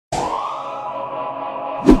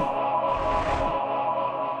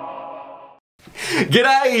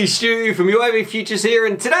G'day, Stu from Uavfutures here,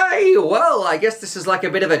 and today, well, I guess this is like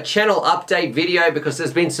a bit of a channel update video because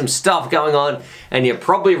there's been some stuff going on and you've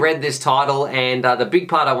probably read this title, and the big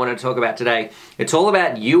part I want to talk about today, it's all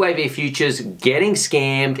about Uavfutures getting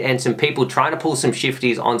scammed and some people trying to pull some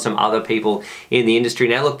shifties on some other people in the industry.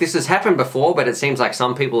 Now look, this has happened before, but it seems like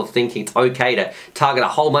some people are thinking it's okay to target a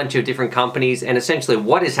whole bunch of different companies, and essentially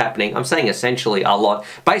what is happening, I'm saying essentially a lot,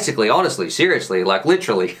 basically, honestly, seriously, like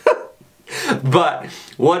literally, but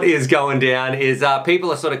what is going down is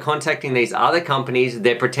people are sort of contacting these other companies.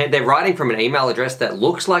 They're writing from an email address that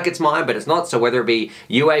looks like it's mine, but it's not. So whether it be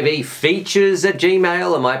Uavfutures at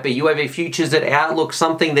Gmail, it might be Uavfutures at Outlook,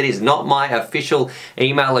 something that is not my official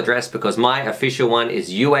email address, because my official one is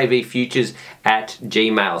Uavfutures at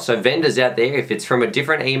Gmail. So vendors out there, if it's from a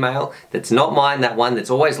different email that's not mine, that one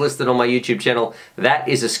that's always listed on my YouTube channel, that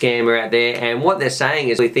is a scammer out there. And what they're saying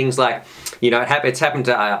is things like, you know, it's happened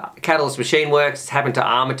to Catalyst Machine Works, it's happened to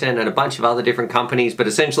Armaton and a bunch of other different companies, but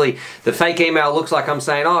essentially the fake email looks like I'm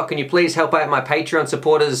saying, oh, can you please help out my Patreon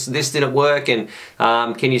supporters, this didn't work, and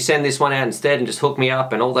can you send this one out instead and just hook me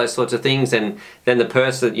up, and all those sorts of things. And then the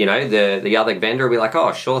person, you know, the other vendor will be like,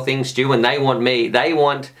 oh, sure thing, Stu, and they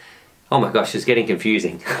want, oh my gosh, it's getting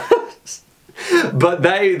confusing. But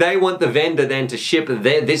they want the vendor then to ship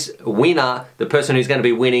this winner, the person who's going to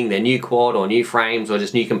be winning, their new quad or new frames or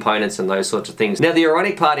just new components and those sorts of things. Now the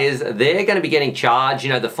ironic part is they're going to be getting charged, you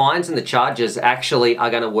know, the fines and the charges actually are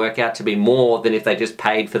going to work out to be more than if they just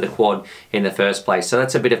paid for the quad in the first place. So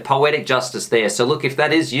that's a bit of poetic justice there. So look, if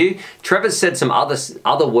that is you, Trevor's said some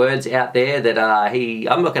other words out there that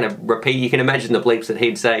I'm not going to repeat, you can imagine the bleeps that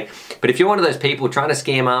he'd say. But if you're one of those people trying to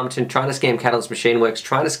scam Armaton, trying to scam Catalyst Machine Works,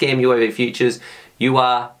 trying to scam Uavfutures, you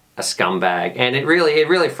are a scumbag. And it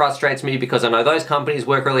really frustrates me, because I know those companies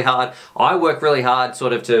work really hard. I work really hard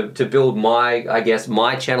sort of to build my, I guess,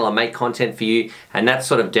 my channel and make content for you, and that's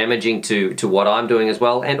sort of damaging to what I'm doing as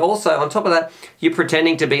well. And also on top of that, you're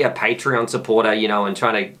pretending to be a Patreon supporter, you know, and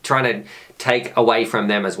trying to take away from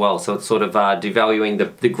them as well. So it's sort of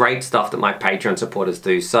devaluing the great stuff that my Patreon supporters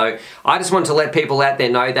do. So I just want to let people out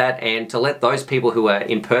there know that, and to let those people who are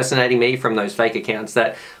impersonating me from those fake accounts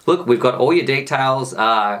that, look, we've got all your details,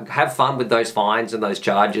 have fun with those fines and those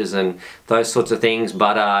charges and those sorts of things,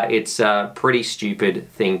 but it's a pretty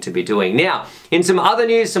stupid thing to be doing. Now, in some other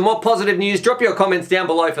news, some more positive news, drop your comments down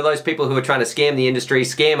below for those people who are trying to scam the industry,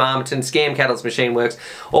 scam Armaton, scam Catalyst Machine Works,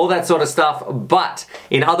 all that sort of stuff. But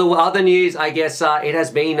in other news, I guess it has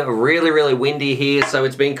been really windy here, so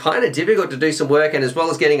it's been kind of difficult to do some work, and as well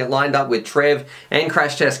as getting it lined up with Trev and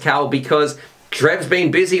Crash Test Cal, because Trev's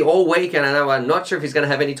been busy all week, and I know I'm not sure if he's going to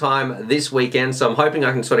have any time this weekend, so I'm hoping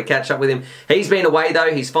I can sort of catch up with him. He's been away though,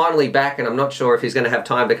 he's finally back, and I'm not sure if he's going to have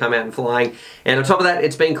time to come out and flying. And on top of that,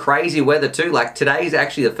 it's been crazy weather too. Like today's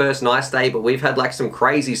actually the first nice day, but we've had like some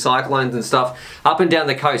crazy cyclones and stuff up and down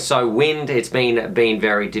the coast, so wind, it's been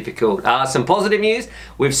very difficult. Some positive news,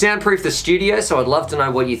 we've soundproofed the studio, so I'd love to know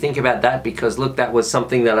what you think about that, because look, that was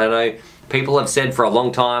something that I know people have said for a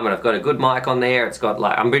long time, and I've got a good mic on there. It's got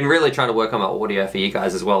like, I've been really trying to work on my audio for you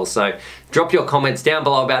guys as well, so drop your comments down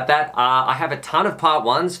below about that. I have a ton of part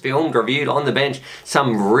ones filmed, reviewed on the bench,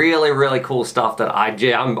 some really cool stuff that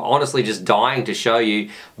I'm honestly just dying to show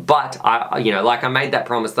you, but you know, like I made that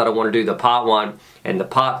promise that I want to do the part one and the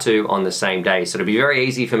part two on the same day. So it'd be very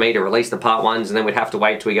easy for me to release the part ones, and then we'd have to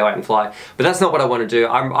wait till we go out and fly. But that's not what I want to do.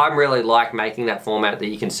 I'm really like making that format that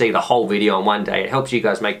you can see the whole video in one day. It helps you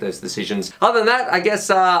guys make those decisions. Other than that, I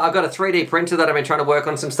guess I've got a 3D printer that I've been trying to work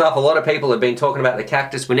on some stuff. A lot of people have been talking about the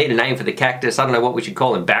cactus. We need a name for the cactus. I don't know what we should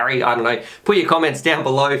call him. Barry? I don't know. Put your comments down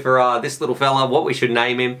below for this little fella, what we should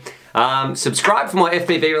name him. Subscribe for more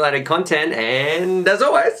FPV related content, and as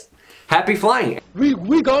always, happy flying.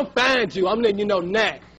 We gonna find you. I'm letting you know now.